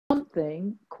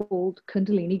something called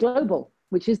Kundalini Global,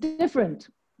 which is different.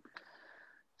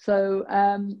 So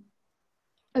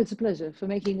it's a pleasure for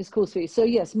making this course for you. So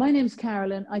yes, my name's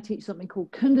Kerolin. I teach something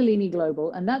called Kundalini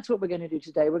Global, and that's what we're going to do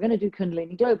today. We're going to do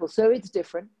Kundalini Global, so it's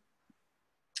different.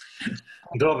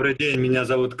 Добрый день, меня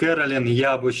зовут Керолин.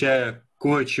 Я обучаю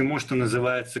кое-чему, что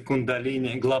называется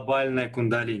кундалини, глобальное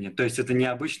кундалини. То есть это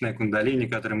необычное кундалини,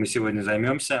 которым мы сегодня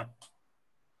займемся.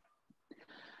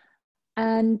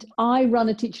 And I run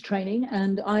a teacher training,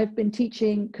 and I've been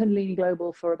teaching Kundalini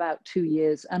Global for about 2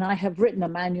 years, and I have written a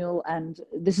manual, and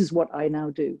this is what I now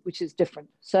do, which is different.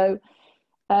 So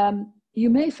you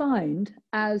may find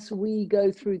as we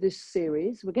go through this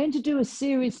series, we're going to do a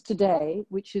series today,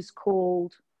 which is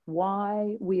called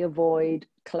Why We Avoid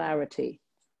Clarity.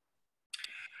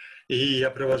 И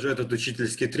я провожу этот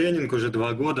учительский тренинг уже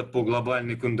 2 года по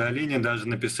глобальной кундалини, даже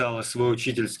написала свой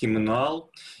учительский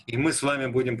мануал. И мы с вами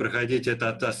будем проходить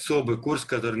этот особый курс,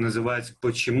 который называется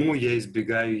 «Почему я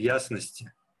избегаю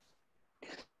ясности?».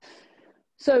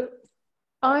 So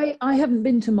I haven't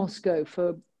been to Moscow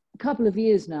for a couple of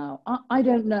years now. I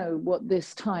don't know what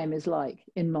this time is like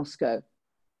in Moscow.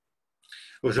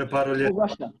 Уже пару лет Or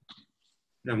Russia.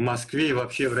 в Москве и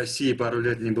вообще в России пару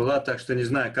лет не была, так что не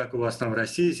знаю, как у вас там в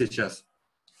России сейчас.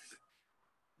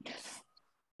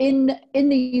 In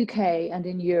the UK and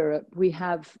in Europe, we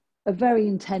have a very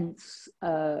intense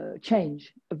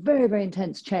change, a very, very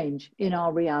intense change in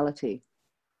our reality.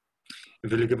 В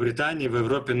Великобритании, в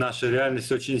Европе наша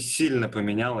реальность очень сильно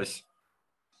поменялась.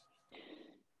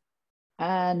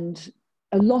 And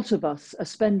a lot of us are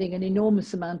spending an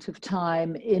enormous amount of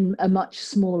time in a much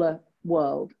smaller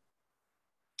world.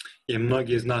 И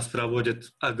многие из нас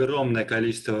проводят огромное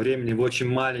количество времени в очень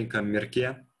маленьком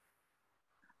мирке.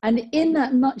 And in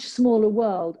that much smaller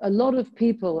world, a lot of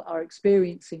people are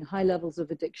experiencing high levels of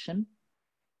addiction.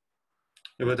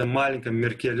 И в этом маленьком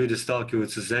мирке люди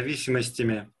сталкиваются с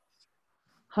зависимостями,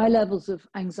 High levels of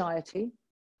anxiety,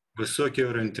 высокий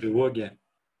уровень тревоги,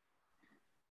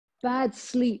 bad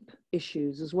sleep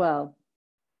issues as well.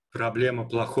 проблема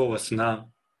плохого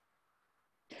сна.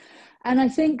 And I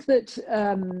think that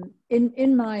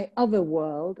in my other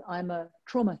world, I'm a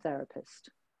trauma therapist.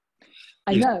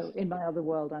 I know in my other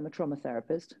world, I'm a trauma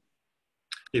therapist.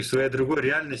 И в своей другой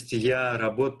реальности я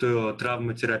работаю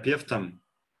травматерапевтом.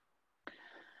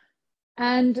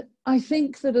 And I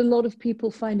think that a lot of people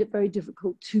find it very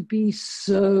difficult to be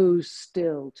so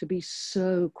still, to be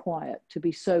so quiet, to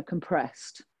be so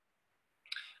compressed.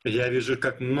 Я вижу,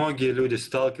 как многие люди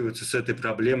сталкиваются с этой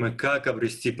проблемой, как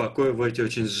обрести покой в эти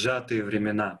очень сжатые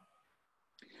времена.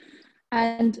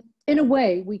 And in a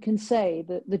way, we can say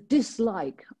that the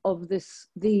dislike of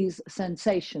these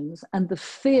sensations and the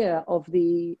fear of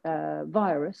the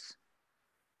virus.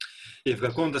 И в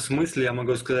каком-то смысле я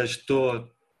могу сказать, что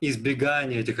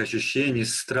избегание этих ощущений,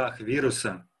 страх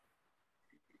вируса,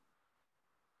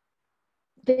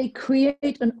 they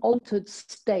create an altered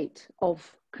state of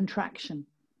contraction.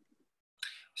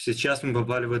 сейчас мы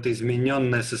попали в это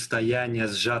измененное состояние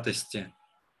сжатости.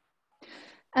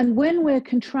 And when we're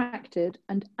contracted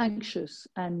and anxious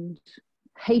and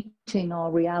hating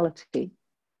our reality,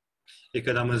 И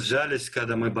когда мы сжались,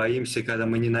 когда мы боимся, когда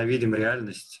мы ненавидим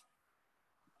реальность,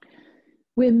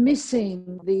 we're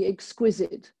missing the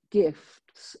exquisite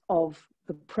gifts of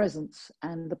the presence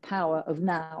and the power of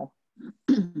now.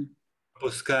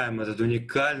 опускаем этот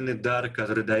уникальный дар,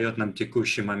 который дает нам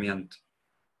текущий момент.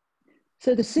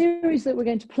 So the series that we're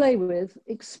going to play with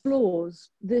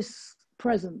explores this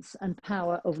presence and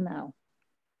power of now.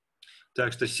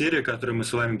 Так что серия, которую мы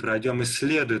с вами пройдем,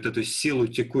 исследует эту силу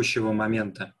текущего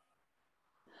момента.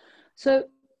 So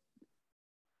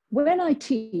when I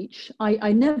teach,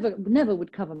 I never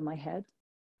would cover my head.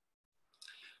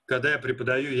 Когда я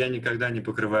преподаю, я никогда не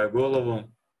покрываю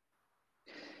голову.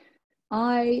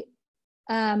 I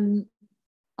am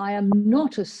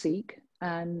not a Sikh,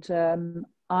 and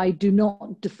I do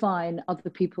not define other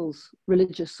people's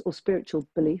religious or spiritual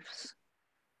beliefs.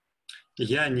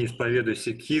 Я не исповедую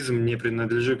сикхизм, не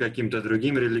принадлежу каким-то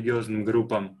другим религиозным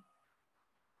группам.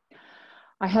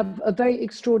 I have a very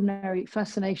extraordinary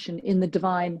fascination in the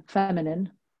divine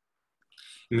feminine.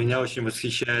 Меня очень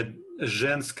восхищает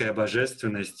женская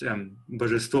божественность,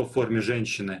 божество в форме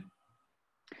женщины.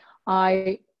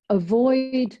 I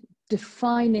avoid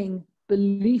defining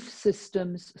belief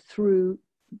systems through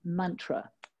mantra.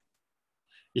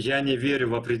 Я не верю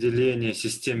в определение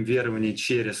систем верований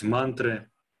через мантры.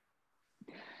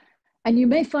 And you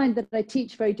may find that I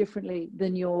teach very differently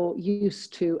than you're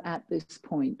used to at this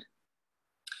point.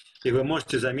 И вы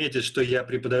можете заметить, что я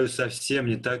преподаю совсем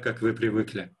не так, как вы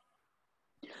привыкли.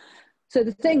 So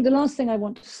the last thing I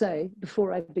want to say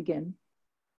before I begin.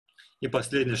 И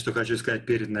последнее, что хочу сказать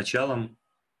перед началом,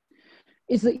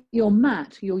 is that your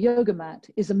mat, your yoga mat,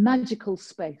 is a magical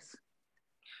space.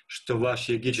 что ваш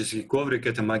йогический коврик —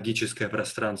 это магическое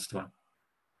пространство.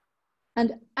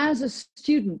 And as a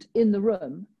student in the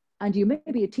room, and you may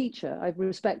be a teacher, I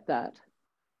respect that.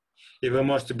 И вы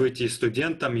можете быть и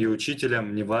студентом, и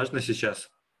учителем, неважно сейчас.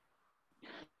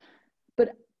 But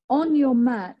on your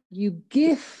mat, you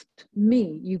give to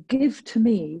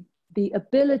me the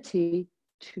ability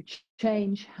to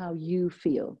change how you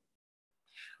feel.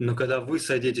 Но когда вы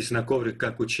садитесь на коврик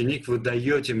как ученик, вы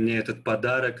даете мне этот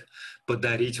подарок,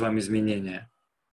 подарить вам изменения.